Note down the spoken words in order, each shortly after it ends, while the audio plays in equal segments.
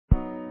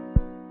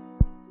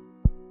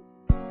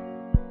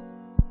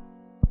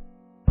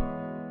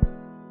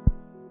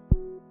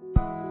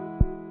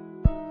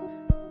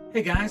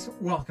Hey guys,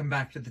 welcome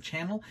back to the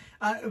channel.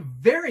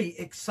 Very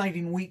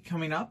exciting week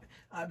coming up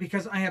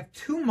because I have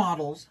two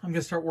models I'm going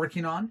to start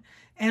working on.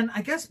 And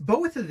I guess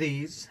both of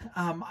these,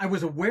 I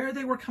was aware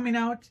they were coming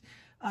out.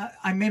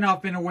 I may not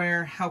have been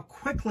aware how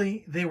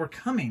quickly they were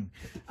coming.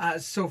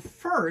 So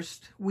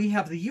first, we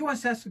have the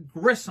USS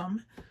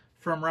Grissom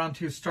from Round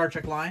 2 Star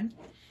Trek line.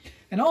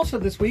 And also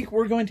this week,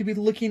 we're going to be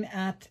looking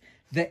at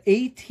the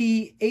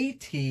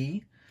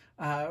AT-AT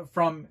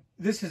from...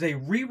 This is a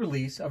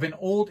re-release of an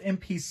old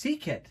MPC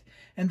kit.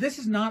 And this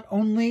is not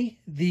only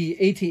the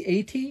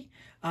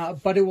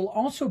AT-AT, but it will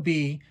also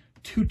be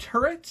 2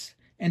 turrets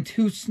and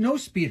 2 snow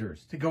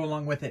speeders to go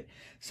along with it.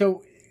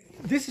 So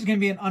this is going to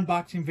be an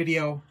unboxing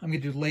video I'm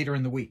going to do later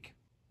in the week.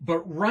 But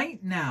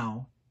right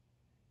now,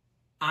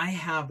 I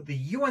have the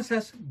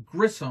USS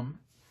Grissom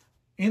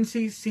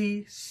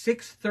NCC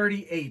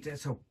 638.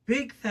 So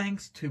big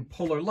thanks to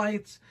Polar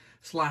Lights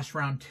 /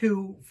 Round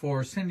 2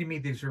 for sending me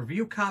these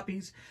review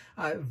copies.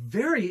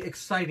 Very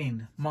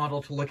exciting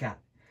model to look at.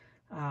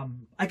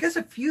 I guess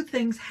a few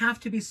things have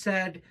to be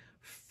said.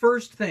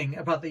 First thing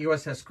about the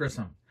USS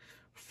Grissom.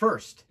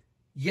 First,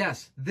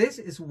 yes, this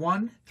is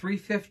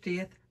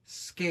 1/350th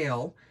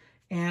scale,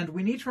 and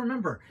we need to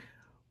remember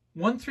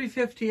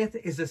 1/350th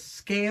is a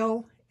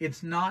scale,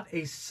 it's not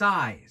a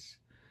size.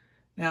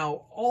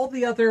 Now, all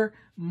the other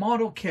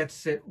model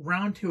kits that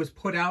Round 2 has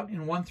put out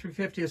in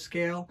 1/350th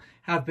scale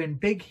have been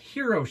big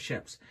hero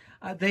ships.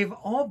 They've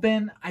all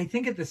been, I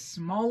think, at the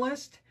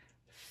smallest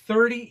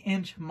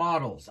 30-inch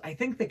models. I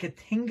think the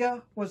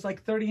Katinga was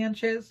like 30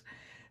 inches.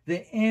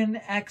 The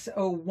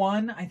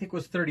NX-01, I think,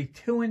 was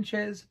 32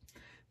 inches.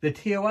 The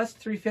TOS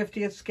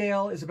 350th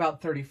scale is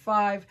about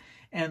 35.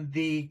 And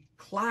the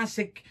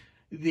classic,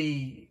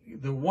 the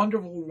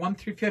wonderful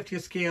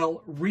 1/350th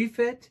scale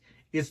refit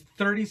is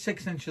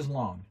 36 inches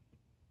long.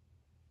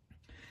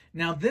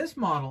 Now this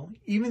model,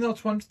 even though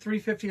it's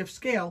 1/350th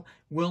scale,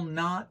 will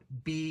not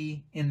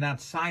be in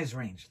that size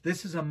range.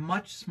 This is a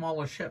much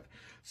smaller ship.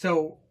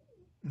 So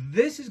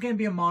this is going to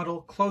be a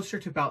model closer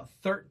to about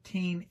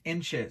 13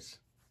 inches.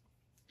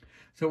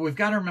 So we've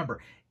got to remember,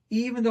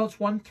 even though it's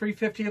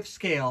 1/350th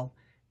scale,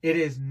 it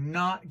is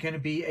not going to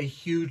be a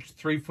huge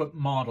 3-foot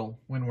model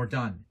when we're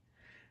done.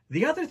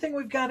 The other thing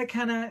we've got to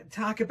kind of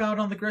talk about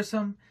on the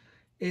Grissom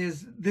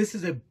is this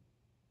is a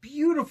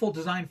beautiful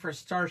design for a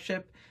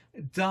starship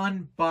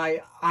done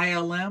by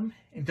ILM,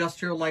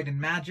 Industrial Light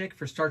and Magic,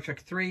 for Star Trek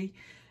 3.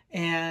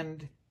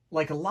 And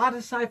like a lot of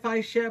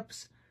sci-fi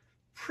ships,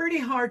 pretty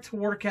hard to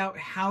work out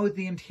how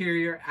the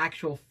interior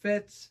actually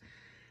fits.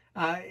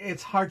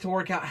 It's hard to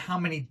work out how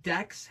many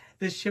decks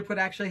this ship would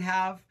actually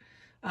have.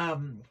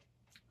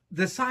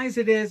 The size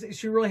it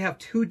should really have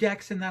 2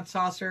 decks in that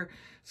saucer.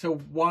 So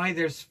why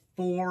there's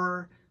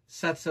 4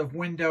 sets of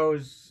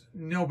windows,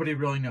 nobody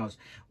really knows.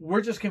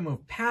 We're just going to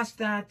move past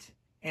that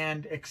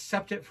and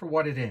accept it for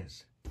what it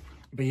is.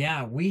 But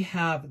yeah, we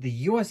have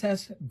the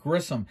USS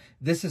Grissom.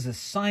 This is a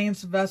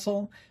science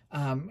vessel,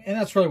 and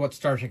that's really what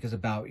Star Trek is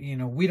about. You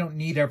know, we don't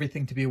need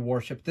everything to be a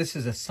warship. This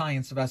is a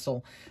science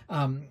vessel.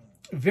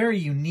 Very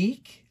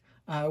unique,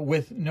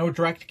 with no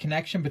direct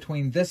connection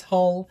between this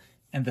hull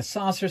and the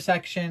saucer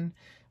section.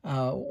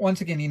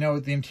 Once again, you know,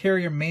 the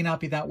interior may not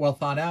be that well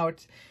thought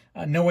out.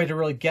 No way to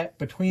really get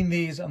between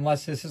these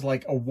unless this is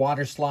like a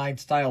water slide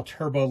style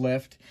turbo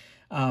lift.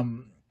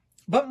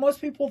 But most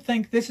people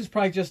think this is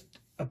probably just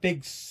a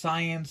big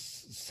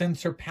science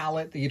sensor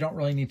palette that you don't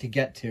really need to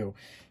get to.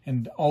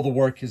 And all the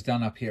work is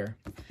done up here.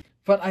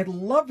 But I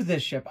love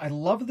this ship. I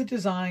love the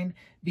design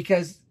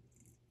because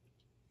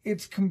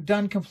it's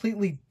done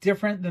completely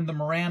different than the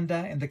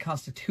Miranda and the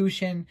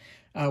Constitution,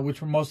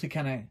 which were mostly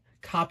kind of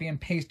copy and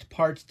paste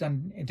parts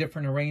done in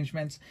different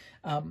arrangements.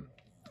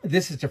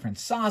 This is different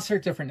saucer,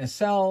 different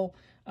nacelle,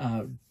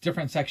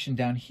 different section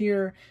down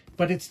here,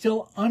 but it's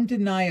still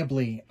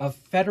undeniably a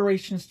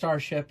Federation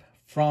starship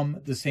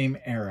from the same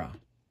era.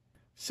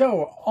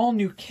 So, all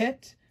new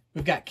kit.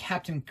 We've got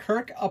Captain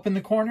Kirk up in the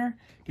corner,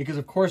 because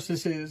of course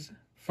this is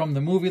from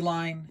the movie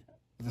line,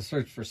 The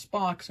Search for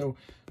Spock, so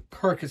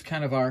Kirk is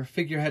kind of our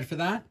figurehead for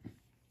that.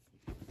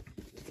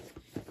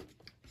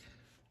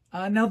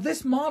 Now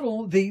this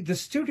model, the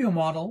studio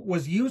model,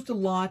 was used a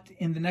lot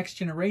in The Next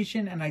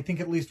Generation, and I think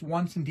at least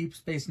once in Deep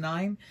Space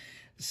Nine.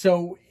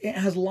 So it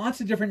has lots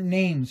of different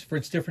names for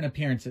its different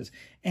appearances.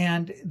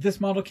 And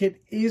this model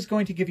kit is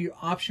going to give you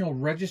optional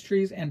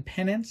registries and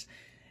pennants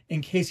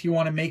in case you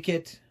want to make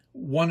it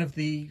one of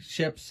the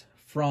ships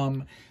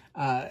from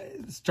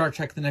Star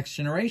Trek The Next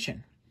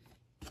Generation.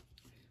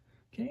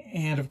 Okay,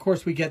 and of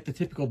course we get the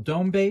typical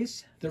dome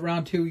base that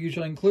Round 2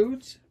 usually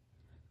includes.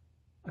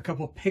 A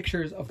couple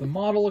pictures of the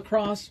model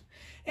across.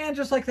 And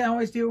just like they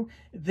always do,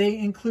 they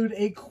include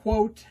a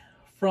quote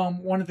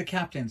from one of the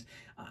captains.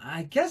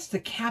 I guess the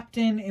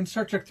captain in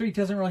Star Trek 3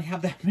 doesn't really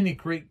have that many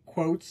great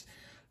quotes.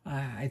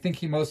 I think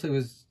he mostly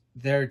was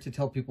there to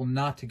tell people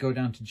not to go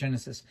down to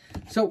Genesis.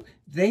 So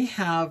they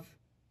have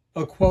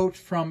a quote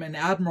from an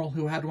admiral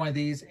who had one of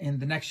these in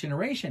The Next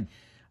Generation.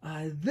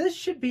 This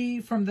should be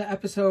from the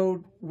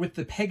episode with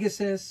the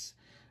Pegasus,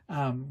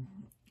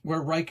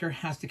 where Riker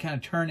has to kind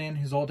of turn in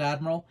his old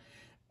admiral.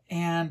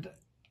 And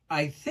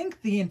I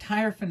think the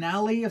entire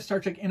finale of Star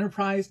Trek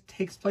Enterprise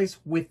takes place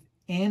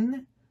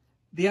within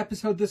the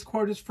episode this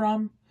quote is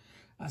from.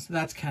 So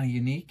that's kind of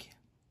unique.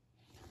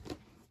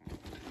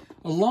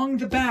 Along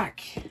the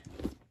back,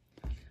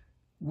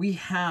 we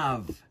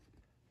have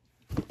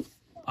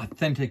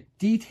authentic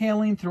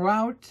detailing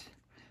throughout.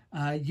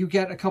 You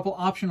get a couple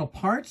optional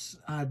parts.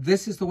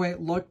 This is the way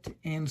it looked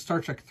in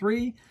Star Trek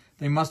 3.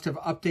 They must have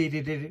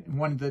updated it in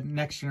one of the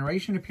Next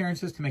Generation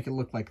appearances to make it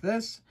look like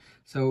this.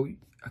 So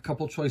a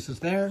couple choices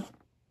there.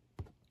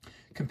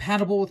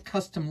 Compatible with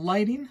custom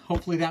lighting.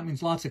 Hopefully that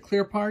means lots of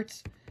clear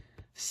parts.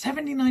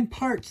 79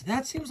 parts.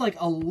 That seems like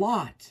a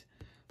lot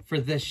for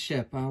this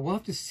ship. We'll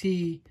have to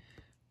see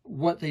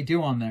what they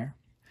do on there.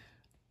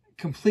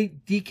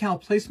 Complete decal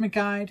placement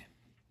guide.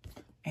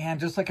 And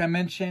just like I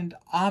mentioned,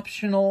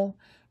 optional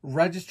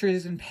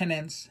registries and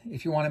pennants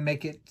if you want to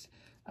make it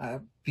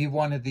be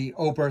one of the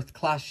Oberth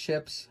class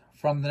ships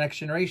from the Next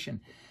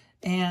Generation.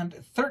 And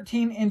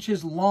 13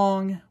 inches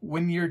long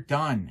when you're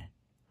done.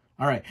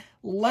 All right,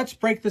 let's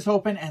break this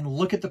open and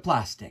look at the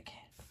plastic.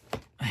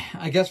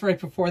 I guess right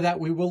before that,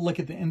 we will look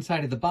at the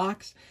inside of the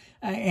box.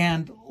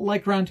 And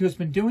like Round 2 has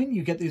been doing,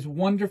 you get these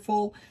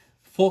wonderful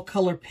full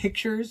color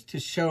pictures to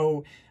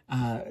show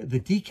the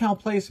decal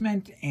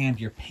placement and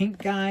your paint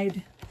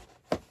guide.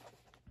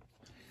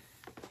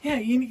 Yeah,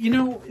 you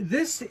know,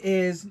 this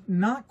is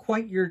not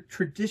quite your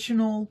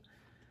traditional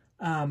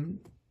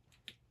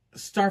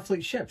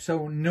Starfleet ship.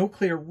 So no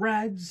clear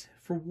reds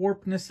for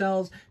warp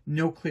nacelles,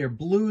 no clear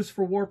blues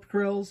for warp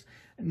grills,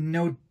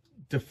 no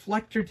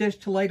deflector dish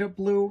to light up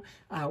blue.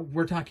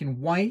 We're talking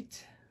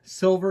white,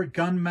 silver,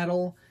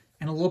 gunmetal,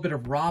 and a little bit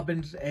of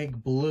robin's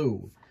egg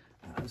blue.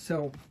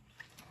 So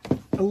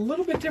a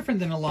little bit different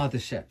than a lot of the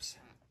ships.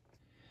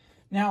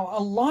 Now, a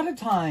lot of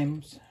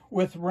times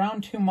with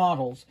Round 2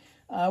 models,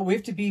 we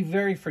have to be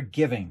very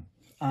forgiving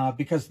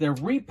because they're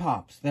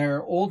repops.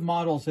 They're old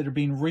models that are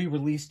being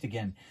re-released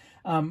again.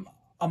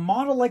 A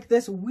model like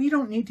this, we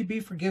don't need to be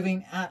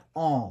forgiving at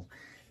all.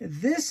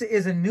 This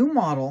is a new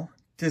model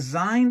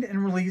designed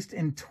and released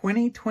in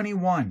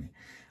 2021.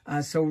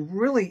 So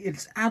really,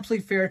 it's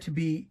absolutely fair to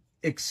be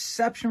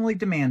exceptionally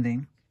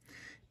demanding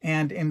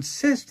and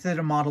insist that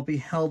a model be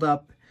held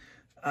up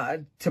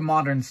to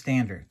modern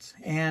standards.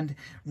 And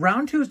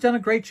Round 2 has done a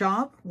great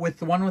job with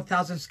the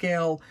 1/1000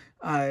 scale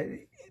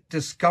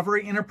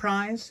Discovery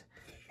Enterprise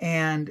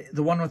and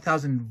the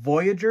 1/1000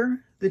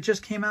 Voyager that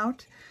just came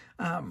out.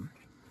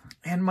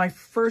 And my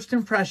first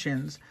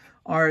impressions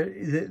are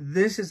that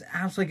this is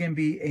absolutely going to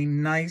be a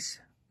nice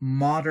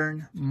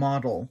modern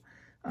model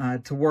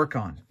to work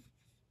on.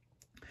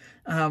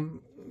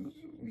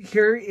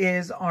 Here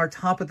is our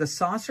top of the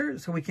saucer,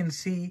 so we can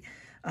see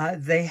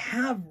they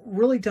have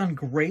really done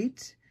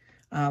great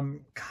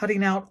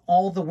cutting out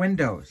all the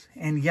windows.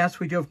 And yes,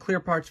 we do have clear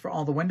parts for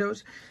all the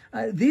windows.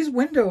 These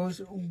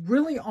windows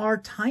really are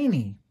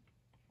tiny,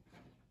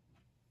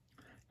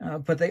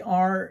 but they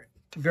are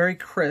very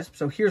crisp.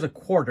 So here's a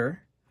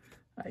quarter.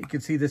 You can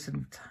see this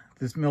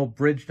mill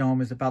bridge dome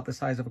is about the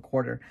size of a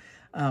quarter.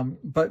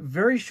 But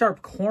very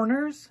sharp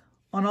corners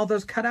on all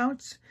those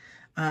cutouts.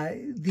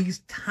 These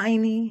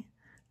tiny,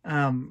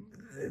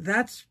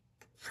 that's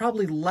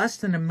probably less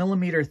than 1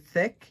 millimeter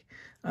thick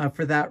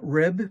for that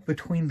rib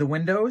between the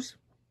windows.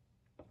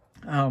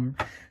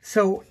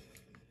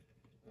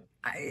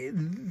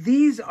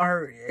 These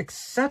are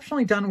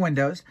exceptionally done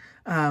windows.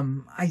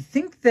 I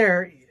think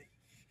they're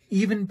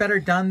even better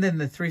done than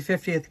the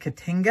 350th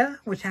Katinga,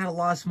 which had a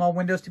lot of small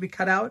windows to be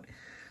cut out.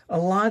 A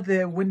lot of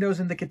the windows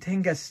in the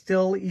Katinga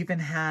still even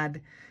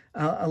had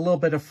a little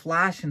bit of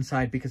flash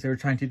inside because they were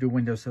trying to do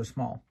windows so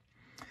small.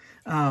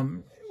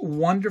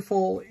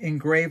 Wonderful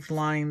engraved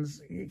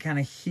lines kind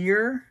of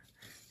here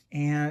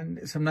and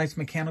some nice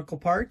mechanical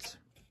parts.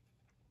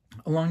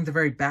 Along the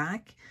very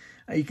back,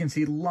 you can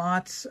see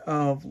lots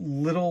of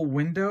little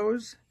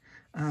windows.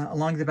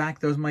 Along the back,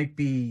 those might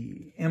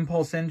be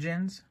impulse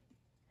engines.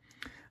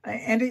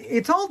 And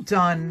it's all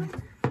done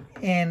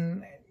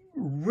in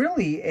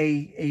really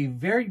a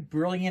very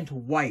brilliant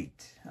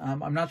white.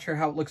 I'm not sure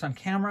how it looks on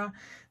camera.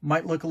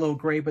 Might look a little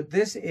gray, but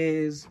this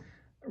is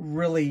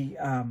really,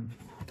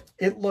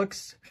 it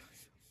looks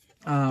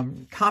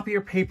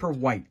copier paper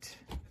white.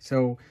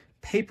 So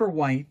paper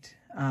white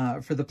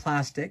for the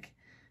plastic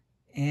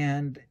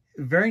and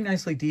very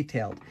nicely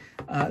detailed.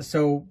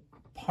 So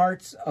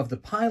parts of the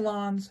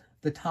pylons,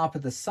 the top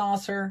of the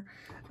saucer,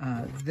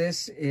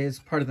 this is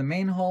part of the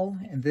main hull,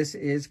 and this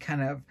is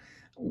kind of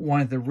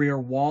one of the rear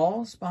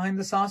walls behind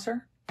the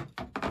saucer.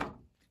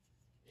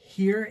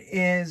 Here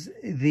is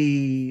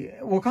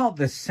we'll call it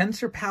the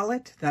sensor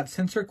palette, that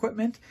sensor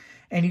equipment.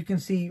 And you can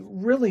see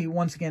really,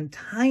 once again,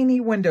 tiny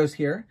windows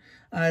here.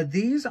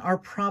 These are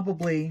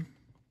probably,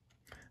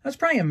 that's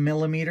probably 1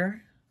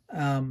 millimeter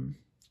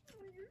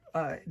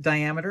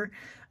diameter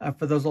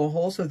for those little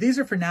holes. So these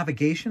are for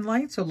navigation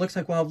lights. So it looks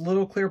like we'll have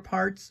little clear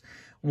parts.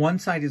 One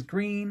side is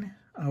green,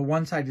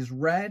 one side is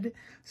red.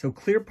 So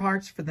clear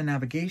parts for the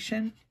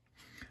navigation.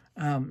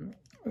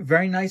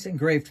 Very nice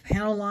engraved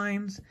panel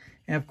lines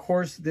And of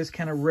course, this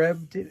kind of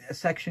ribbed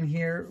section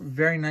here,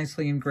 very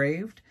nicely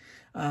engraved.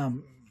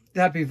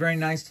 That'd be very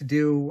nice to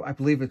do. I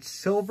believe it's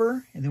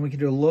silver, and then we can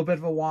do a little bit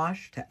of a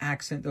wash to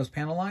accent those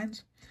panel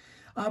lines.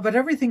 But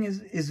everything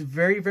is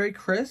very, very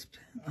crisp.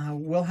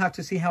 We'll have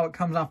to see how it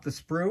comes off the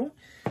sprue.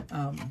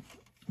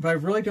 But I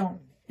really don't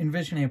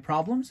envision any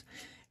problems.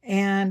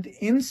 And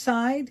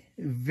inside,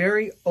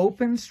 very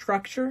open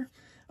structure.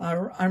 I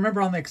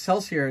remember on the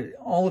Excelsior,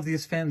 all of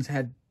these fins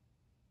had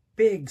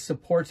big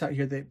supports out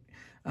here that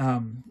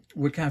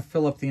would kind of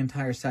fill up the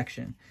entire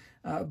section.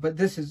 But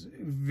this is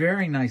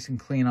very nice and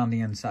clean on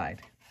the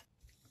inside.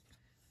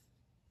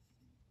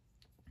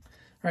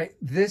 All right,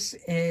 this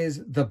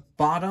is the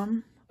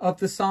bottom of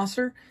the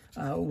saucer.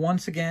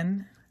 Once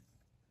again,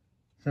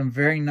 some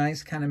very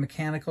nice kind of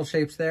mechanical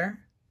shapes there.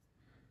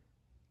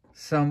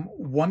 Some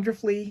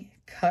wonderfully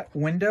cut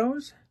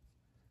windows.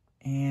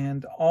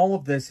 And all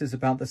of this is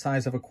about the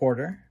size of a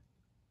quarter.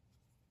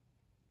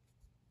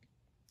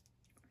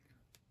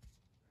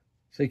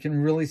 So you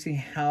can really see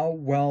how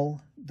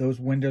well those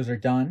windows are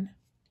done.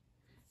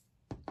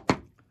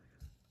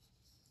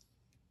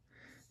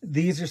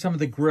 These are some of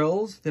the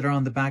grills that are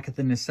on the back of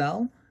the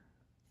nacelle.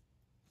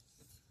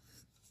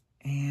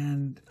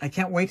 And I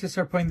can't wait to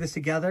start putting this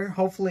together.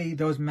 Hopefully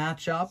those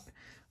match up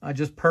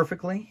just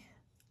perfectly.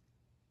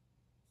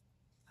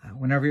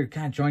 Whenever you're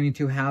kind of joining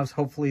two halves,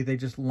 hopefully they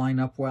just line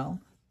up well.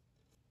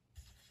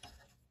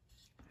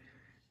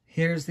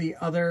 Here's the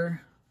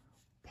other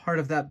part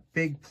of that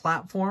big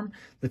platform.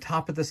 The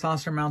top of the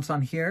saucer mounts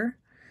on here.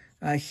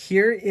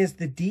 Here is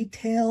the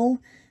detail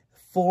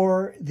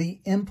for the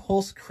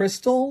impulse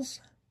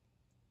crystals.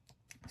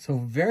 So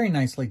very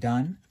nicely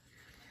done.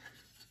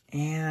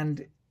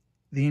 And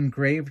the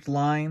engraved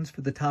lines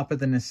for the top of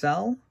the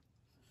nacelle.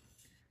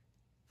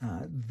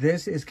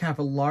 This is kind of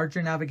a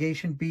larger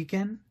navigation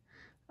beacon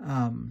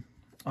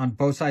on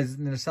both sides of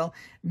the nacelle.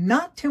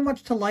 Not too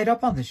much to light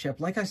up on the ship.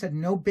 Like I said,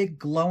 no big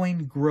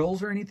glowing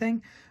grills or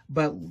anything,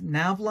 but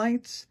nav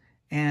lights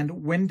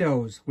and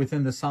windows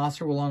within the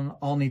saucer will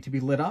all need to be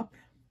lit up.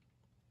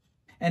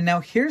 And now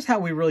here's how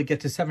we really get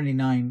to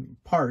 79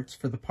 parts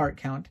for the part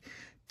count.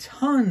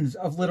 Tons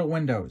of little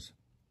windows.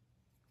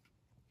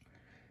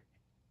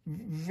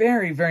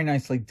 Very, very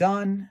nicely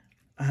done.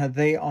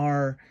 They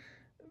are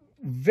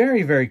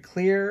very, very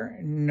clear.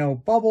 No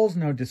bubbles,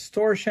 no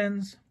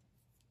distortions.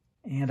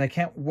 And I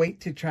can't wait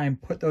to try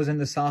and put those in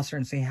the saucer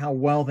and see how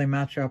well they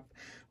match up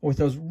with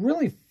those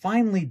really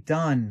finely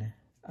done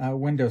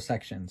window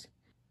sections.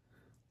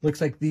 Looks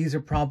like these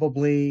are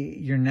probably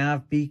your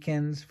nav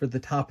beacons for the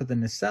top of the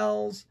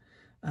nacelles.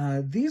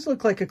 These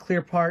look like a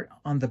clear part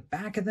on the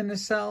back of the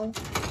nacelle.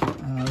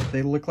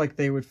 They look like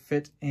they would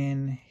fit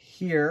in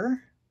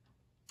here.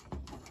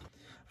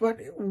 But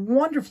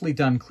wonderfully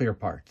done clear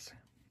parts.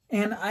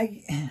 And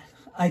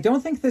I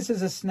don't think this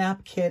is a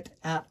snap kit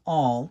at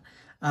all.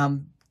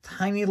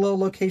 Tiny little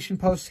location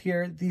posts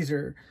here. These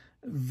are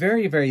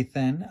very, very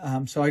thin.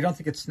 So I don't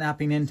think it's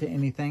snapping into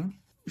anything.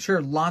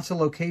 Sure, lots of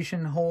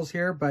location holes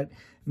here, but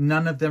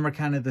none of them are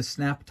kind of the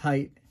snap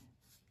tight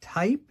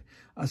type.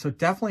 So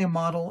definitely a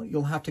model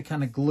you'll have to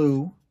kind of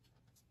glue.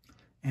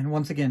 And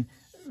once again,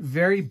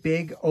 very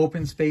big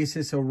open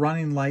spaces. So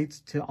running lights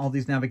to all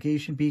these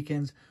navigation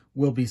beacons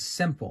will be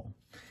simple.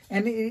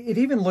 And it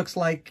even looks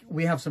like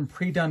we have some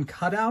pre-done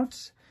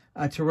cutouts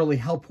to really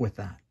help with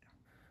that.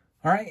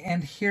 All right,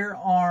 and here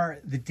are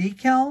the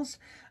decals.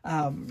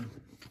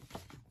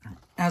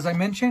 As I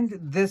mentioned,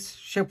 this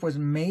ship was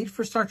made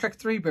for Star Trek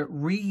 3, but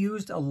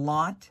reused a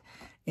lot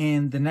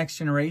in The Next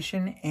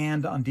Generation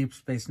and on Deep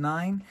Space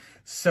Nine.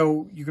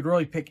 So you could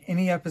really pick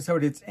any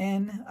episode it's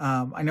in.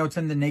 I know it's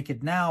in The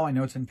Naked Now. I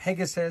know it's in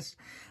Pegasus.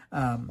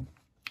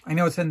 I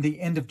know it's in The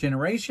End of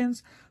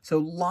Generations. So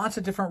lots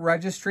of different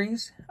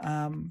registries.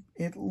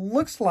 It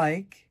looks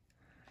like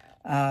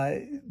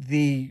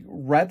the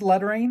red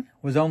lettering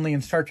was only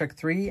in Star Trek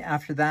 3.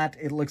 After that,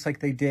 it looks like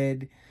they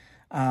did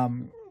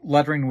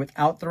lettering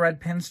without the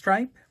red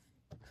pinstripe.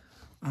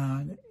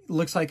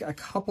 Looks like a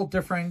couple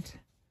different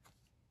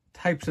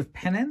types of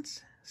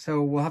pennants.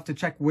 So we'll have to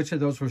check which of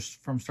those were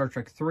from Star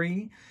Trek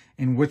 3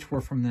 and which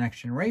were from The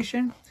Next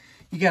Generation.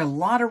 You get a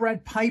lot of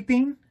red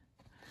piping,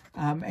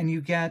 and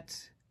you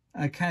get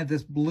kind of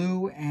this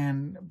blue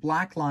and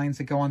black lines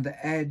that go on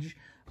the edge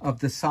of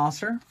the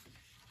saucer.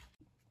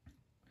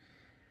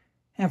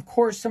 And of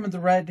course, some of the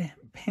red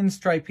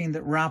pinstriping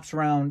that wraps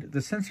around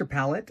the sensor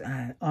palette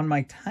on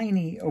my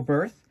tiny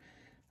Oberth,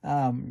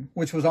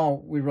 which was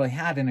all we really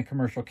had in a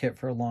commercial kit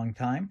for a long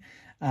time.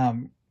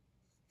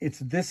 It's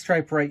this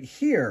stripe right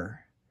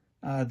here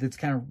that's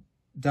kind of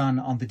done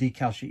on the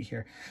decal sheet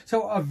here.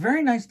 So a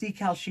very nice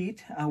decal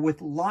sheet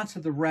with lots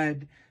of the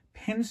red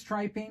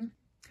pinstriping.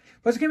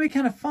 But it's going to be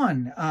kind of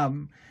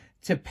fun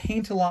to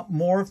paint a lot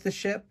more of the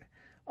ship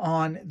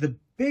on the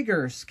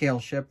bigger scale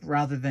ship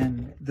rather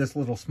than this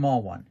little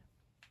small one,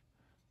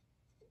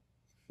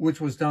 which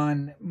was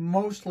done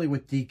mostly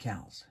with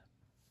decals.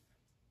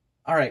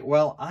 All right,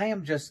 well, I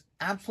am just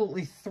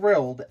absolutely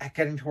thrilled at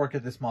getting to work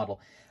at this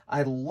model.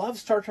 I love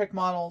Star Trek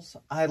models.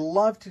 I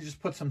love to just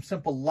put some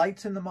simple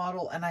lights in the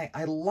model, and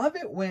I love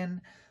it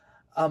when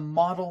a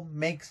model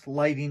makes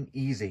lighting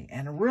easy.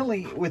 And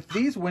really, with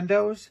these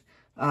windows,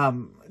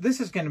 this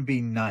is going to be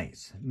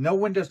nice. No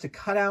windows to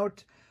cut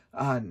out,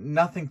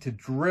 nothing to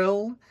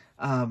drill.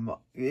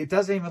 It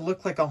doesn't even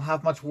look like I'll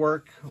have much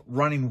work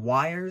running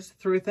wires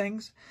through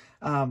things.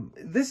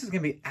 This is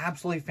going to be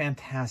absolutely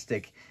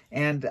fantastic.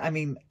 And I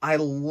mean, I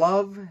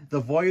love the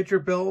Voyager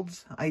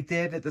builds I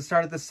did at the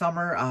start of the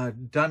summer,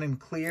 done in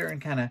clear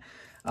and kind of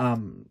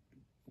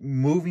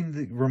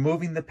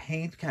removing the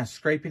paint, kind of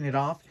scraping it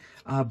off.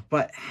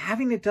 But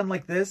having it done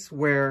like this,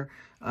 where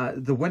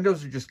the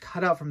windows are just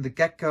cut out from the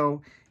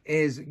get-go,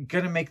 is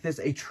going to make this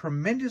a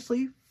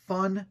tremendously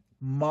fun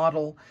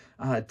model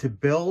to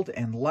build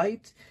and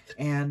light.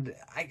 And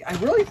I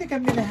really think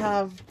I'm going to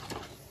have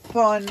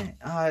fun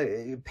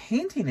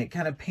painting it,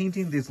 kind of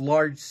painting these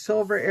large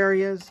silver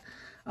areas,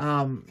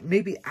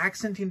 maybe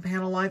accenting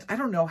panel lines. I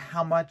don't know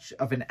how much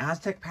of an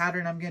Aztec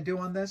pattern I'm going to do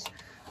on this.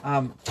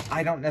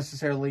 I don't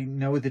necessarily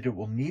know that it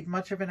will need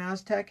much of an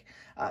Aztec,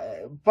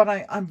 but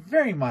I'm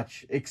very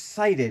much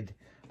excited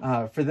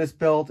for this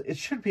build. It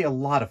should be a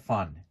lot of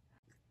fun.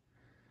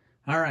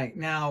 All right,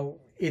 now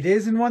it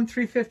is in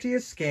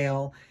 1/350th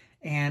scale,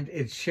 and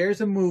it shares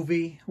a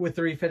movie with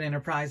the Refit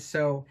Enterprise,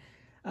 so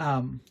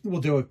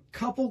we'll do a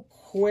couple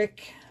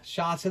quick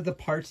shots of the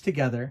parts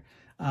together.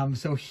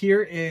 So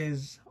here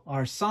is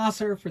our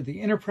saucer for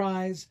the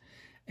Enterprise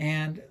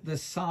and the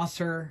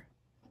saucer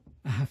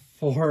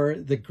for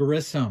the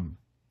Grissom.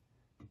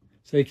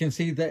 So you can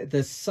see that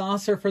the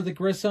saucer for the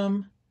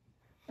Grissom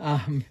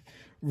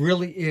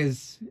really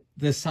is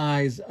the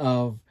size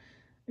of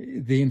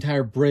the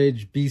entire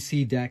bridge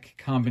BC deck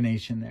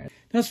combination there.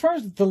 Now, as far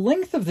as the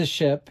length of the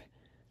ship,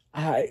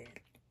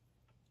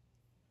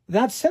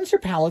 that sensor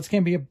pallets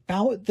can be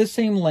about the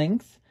same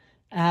length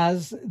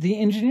as the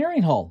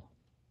engineering hull.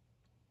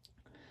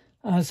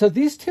 So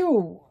these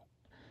two,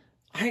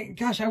 I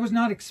was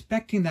not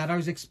expecting that. I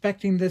was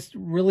expecting this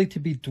really to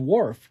be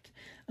dwarfed,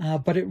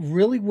 but it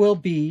really will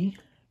be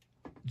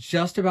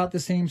just about the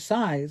same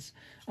size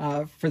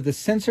for the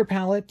sensor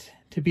pallet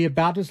to be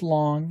about as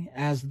long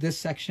as this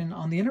section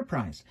on the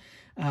Enterprise,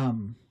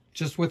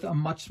 just with a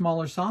much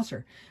smaller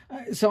saucer.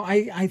 So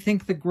I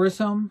think the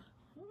Grissom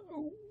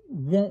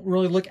won't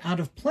really look out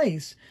of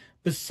place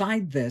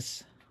beside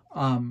this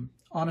on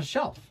a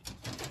shelf.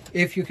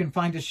 If you can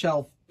find a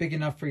shelf big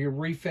enough for your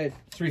Refit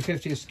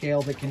 350th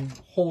scale that can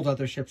hold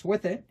other ships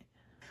with it.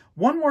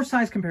 One more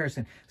size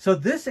comparison. So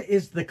this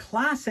is the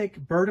classic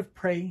Bird of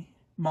Prey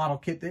model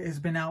kit that has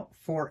been out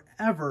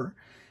forever.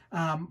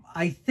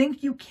 I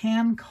think you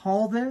can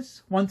call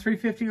this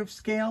 1/350th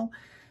scale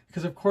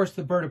because, of course,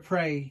 the Bird of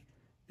Prey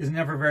is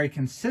never very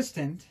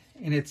consistent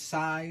in its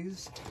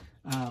size.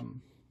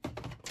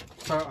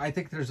 So I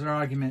think there's an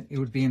argument it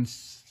would be in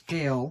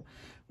scale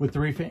with the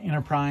Refit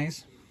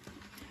Enterprise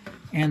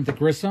and the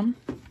Grissom.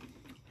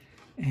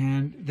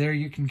 And there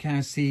you can kind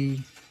of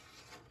see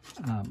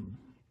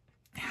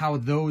how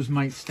those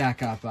might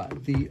stack up.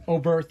 The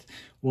Oberth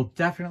will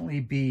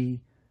definitely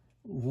be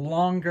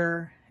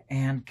longer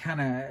and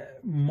kind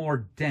of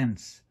more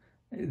dense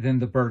than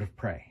the Bird of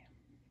Prey.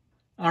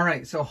 All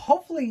right, so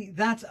hopefully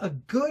that's a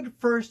good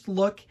first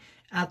look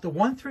at the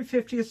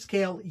 1/350th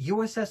scale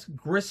USS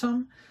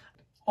Grissom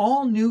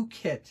all new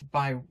kit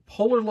by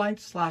Polar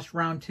Light /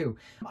 Round 2.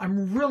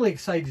 I'm really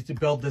excited to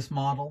build this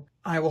model.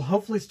 I will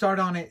hopefully start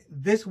on it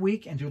this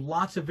week and do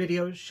lots of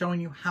videos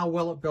showing you how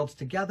well it builds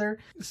together,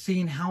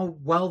 seeing how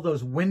well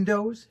those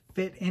windows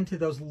fit into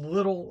those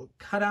little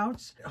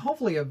cutouts.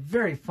 Hopefully a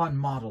very fun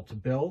model to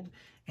build,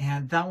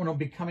 and that one will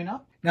be coming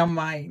up. Now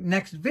my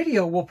next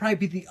video will probably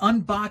be the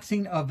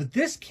unboxing of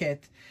this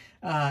kit,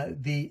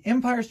 the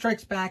Empire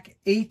Strikes Back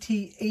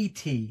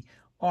AT-AT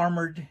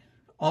Armored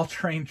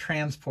All-Terrain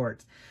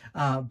Transport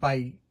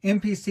by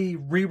MPC,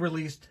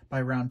 re-released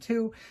by Round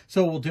 2.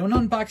 So we'll do an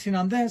unboxing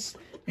on this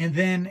and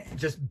then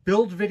just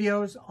build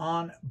videos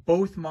on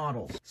both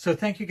models. So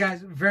thank you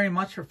guys very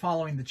much for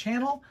following the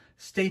channel.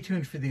 Stay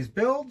tuned for these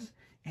builds,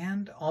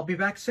 and I'll be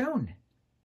back soon.